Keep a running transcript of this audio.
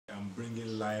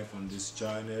live on this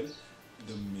channel,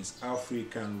 the Miss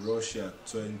African Russia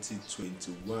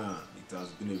 2021. It has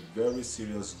been a very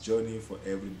serious journey for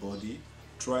everybody,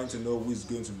 trying to know who is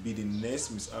going to be the next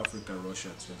Miss Africa Russia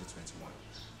 2021.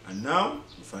 And now,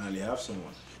 we finally have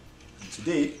someone. And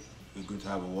today, we're going to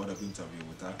have a word of interview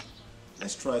with her.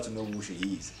 Let's try to know who she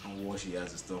is and what she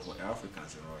has in store for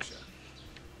Africans in Russia.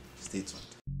 Stay tuned.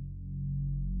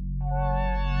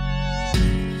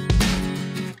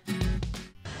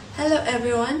 Hello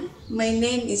everyone, my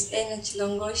name is Ena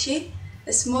Chilongoshi,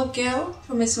 a small girl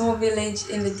from a small village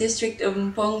in the district of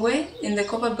Mpongwe in the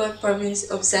Copperbelt province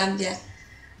of Zambia.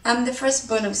 I'm the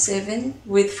firstborn of 7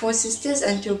 with 4 sisters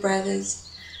and 2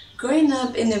 brothers. Growing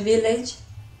up in a village,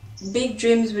 big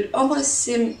dreams would almost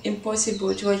seem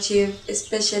impossible to achieve,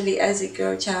 especially as a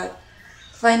girl child.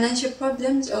 Financial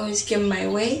problems always came my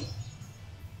way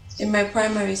in my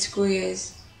primary school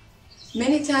years.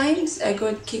 Many times I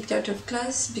got kicked out of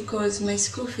class because my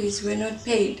school fees were not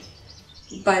paid.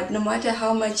 But no matter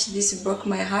how much this broke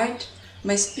my heart,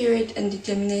 my spirit and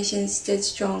determination stayed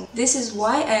strong. This is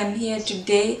why I am here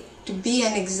today, to be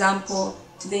an example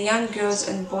to the young girls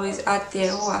and boys out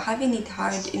there who are having it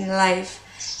hard in life.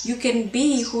 You can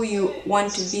be who you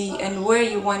want to be and where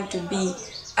you want to be,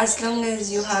 as long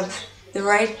as you have the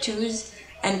right tools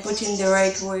and put in the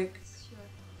right work.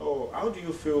 Oh, how do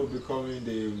you feel becoming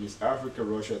the Miss Africa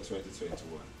Russia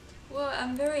 2021? Well,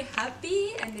 I'm very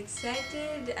happy and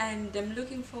excited, and I'm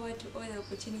looking forward to all the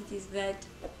opportunities that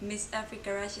Miss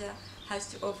Africa Russia has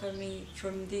to offer me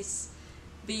from this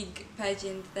big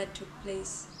pageant that took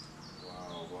place.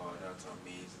 Wow, that's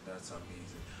amazing, that's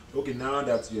amazing. Okay, now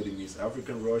that you're the Miss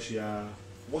African Russia,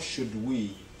 what should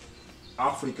we,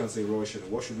 Africans in Russia,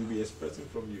 what should we be expecting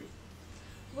from you?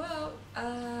 Well,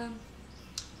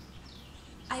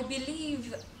 I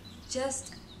believe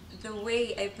just the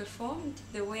way I performed,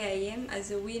 the way I am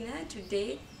as a winner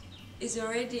today is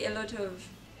already a lot of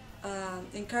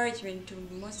encouragement to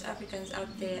most Africans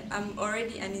out there. I'm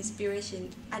already an inspiration.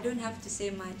 I don't have to say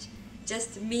much.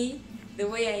 Just me, the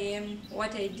way I am,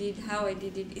 what I did, how I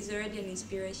did it is already an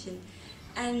inspiration.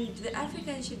 And the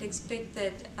Africans should expect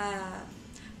that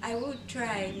I will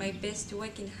try my best to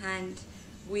work in hand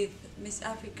with Miss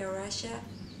Africa Russia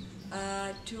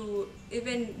to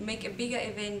even make a bigger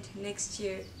event next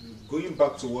year. Going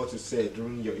back to what you said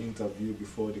during your interview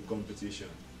before the competition,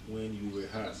 when you were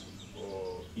asked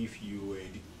or if you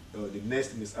were the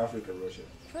next Miss Africa Russia.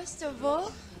 First of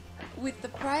all, with the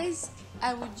prize,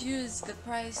 I would use the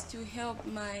prize to help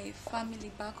my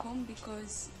family back home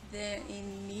because they're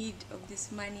in need of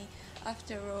this money.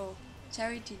 After all,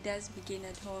 charity does begin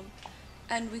at home.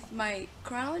 And with my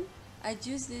crown, I'd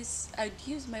use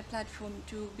my platform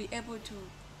to be able to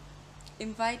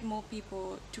invite more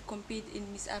people to compete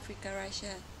in Miss Africa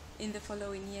Russia in the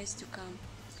following years to come.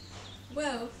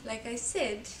 Well, like I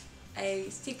said, I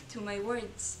stick to my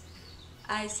words.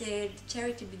 I said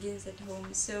charity begins at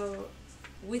home, so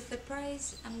with the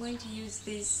prize, I'm going to use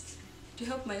this to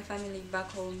help my family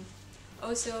back home.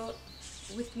 Also,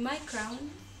 with my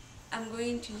crown, I'm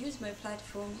going to use my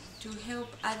platform to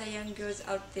help other young girls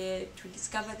out there to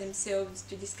discover themselves,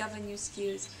 to discover new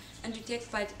skills, and to take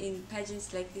part in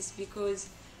pageants like this because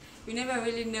you never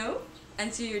really know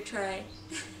until you try.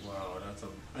 Wow, that's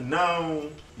amazing. And now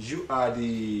you are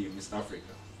the Miss Africa.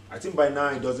 I think by now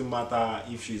it doesn't matter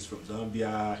if she's from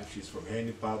Zambia, if she's from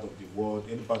any part of the world,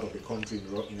 any part of the country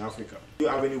in Africa. Do you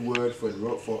have any word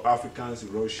for Africans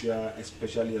in Russia,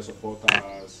 especially your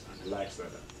supporters and the likes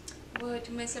like that? Well,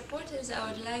 to my supporters,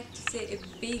 I would like to say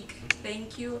a big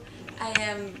thank you. I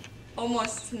am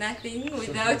almost nothing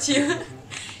without you.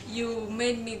 You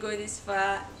made me go this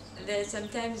far. There are some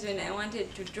times when I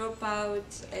wanted to drop out.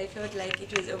 I felt like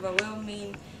it was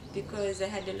overwhelming because I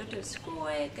had a lot of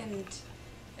schoolwork and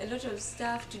a lot of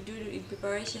stuff to do in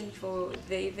preparation for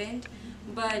the event.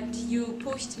 But you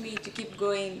pushed me to keep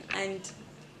going, and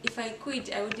if I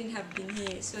quit, I wouldn't have been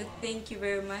here. So thank you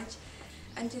very much.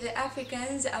 And to the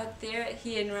Africans out there,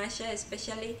 here in Russia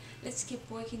especially, let's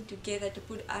keep working together to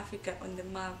put Africa on the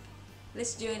map.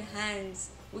 Let's join hands.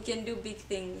 We can do big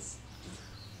things.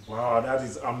 Wow, that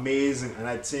is amazing. And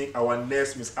I think our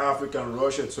next Miss African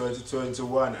Russia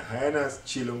 2021, Ena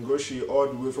Chilongoshi, all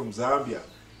the way from Zambia,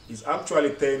 is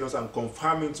actually telling us and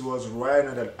confirming to us right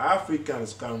now that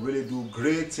Africans can really do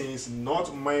great things,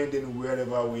 not minding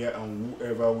wherever we are and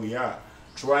whoever we are.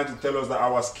 Trying to tell us that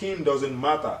our skin doesn't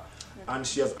matter. And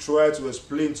she has tried to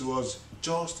explain to us,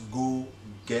 just go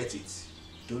get it.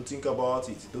 Don't think about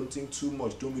it. Don't think too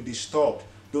much. Don't be disturbed.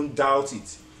 Don't doubt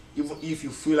it. Even if you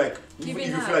feel like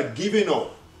giving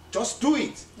up, just do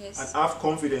it. Yes. And have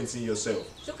confidence in yourself.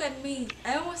 Look at me.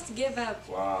 I almost gave up.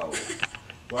 Wow.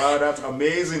 Wow, that's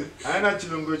amazing. Hannah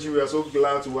Chilongochi, we are so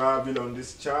glad to have you on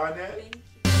this channel.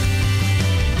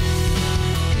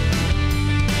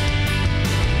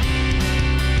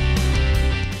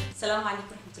 Assalamu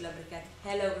alaikum warahmatullahi wabarakatuh.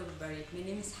 Hello everybody, my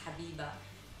name is Habiba.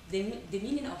 The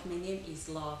meaning of my name is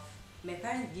love. My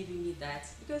parents giving me that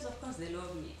because of course they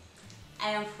love me. I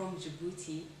am from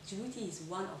Djibouti. Djibouti is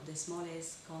one of the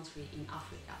smallest country in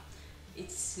Africa.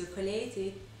 It's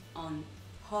located on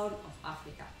Horn of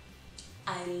Africa.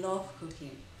 I love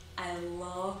cooking. I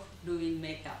love doing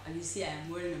makeup. And you see I am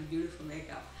wearing a beautiful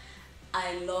makeup.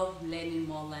 I love learning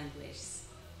more languages.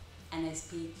 And I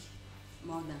speak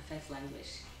more than 5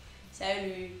 languages.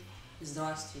 Salut,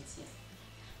 здравствуйте.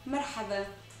 مرحبا.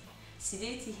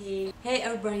 سيديتي. Hey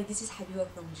everybody, this is Habiba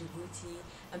from Djibouti.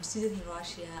 I'm student in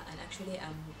Russia and actually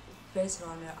I'm first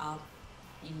runner-up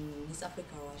in Miss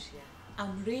Africa Russia.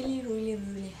 I'm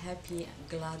really happy and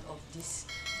glad of this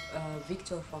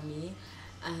victory for me,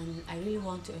 and I really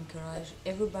want to encourage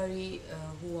everybody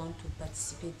who want to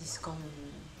participate this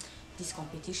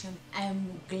competition.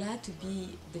 I'm glad to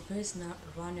be the first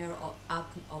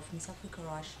runner-up of Miss Africa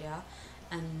Russia,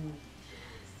 and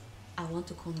I want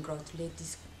to congratulate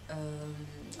this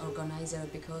organizer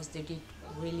because they did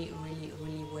really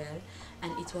well,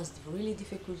 and it was really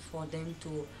difficult for them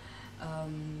to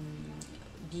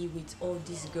be with all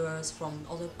these girls from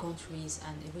other countries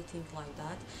and everything like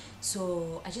that.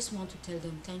 So I just want to tell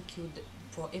them thank you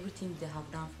for everything they have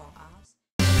done for us.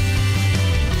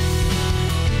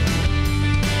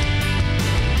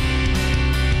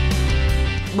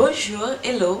 Bonjour,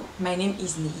 hello, my name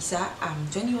is Neissa. I'm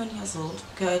 21 years old,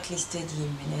 currently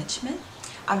studying management.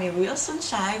 I'm a real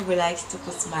sunshine who likes to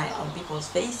put smile on people's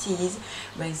faces,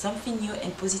 bring something new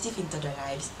and positive into their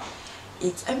lives.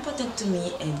 It's important to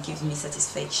me and gives me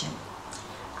satisfaction.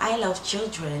 I love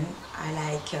children. I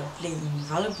like playing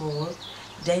volleyball,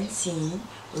 dancing,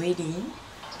 reading.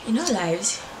 In our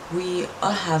lives, we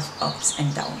all have ups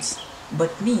and downs.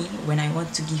 But me, when I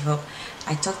want to give up,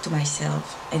 I talk to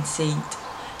myself and say,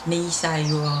 Neissa,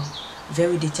 you are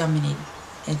very determined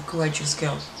and courageous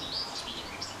girl.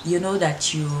 You know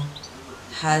that you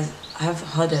have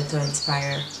others to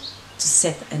inspire, to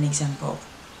set an example.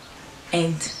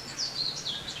 And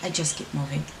I just keep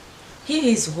moving. Here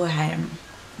is who I am,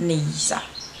 Neissa.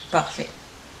 Perfect.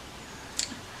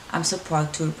 I'm so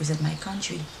proud to represent my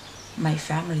country, my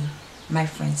family, my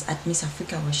friends at Miss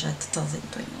Africa Russia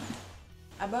 2021.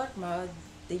 About MOD,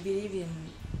 they believe in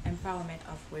empowerment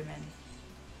of women.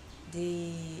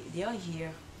 They are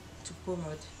here to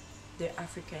promote the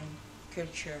African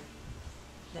culture,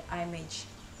 the image,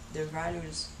 the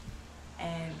values,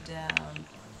 and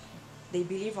they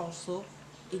believe also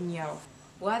in youth.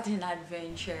 What an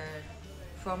adventure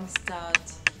from start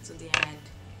to the end.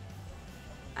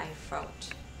 I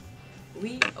fought.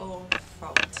 We all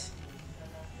fought.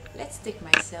 Let's take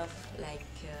myself like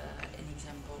an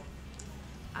example.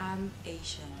 I'm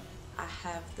Asian. I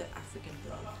have the African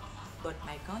blood, but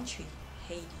my country,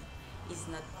 Haiti, is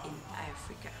not in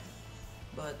Africa.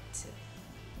 But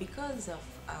because of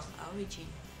our origin,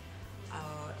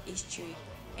 our history,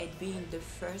 and being the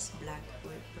first black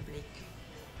republic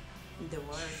in the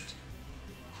world,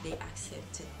 they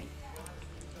accepted me.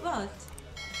 But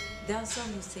there are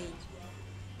some who said,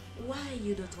 why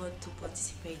you don't want to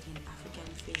participate in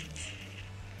African things?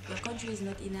 Your country is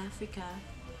not in Africa.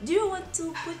 Do you want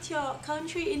to put your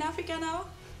country in Africa now?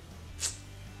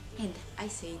 And I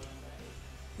said,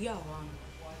 you are wrong.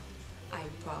 I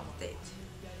proved it.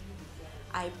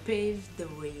 I paved the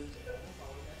way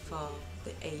for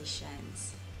the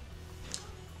Asians.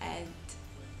 And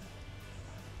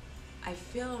I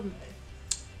feel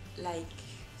like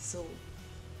so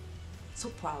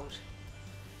proud,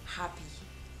 happy.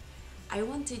 I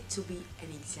wanted to be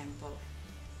an example.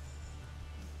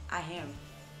 I am,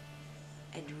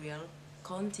 and will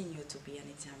continue to be an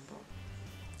example.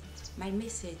 My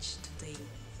message today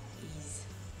is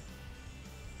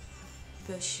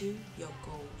pursue your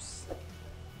goals.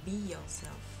 Be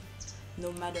yourself,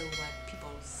 no matter what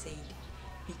people say,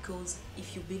 because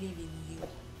if you believe in you,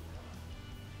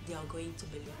 they are going to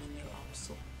believe in you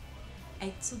also.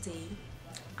 And today,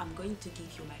 I'm going to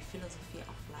give you my philosophy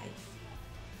of life.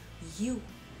 You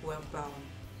were born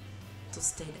to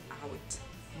stand out,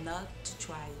 not to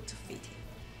try to fit in.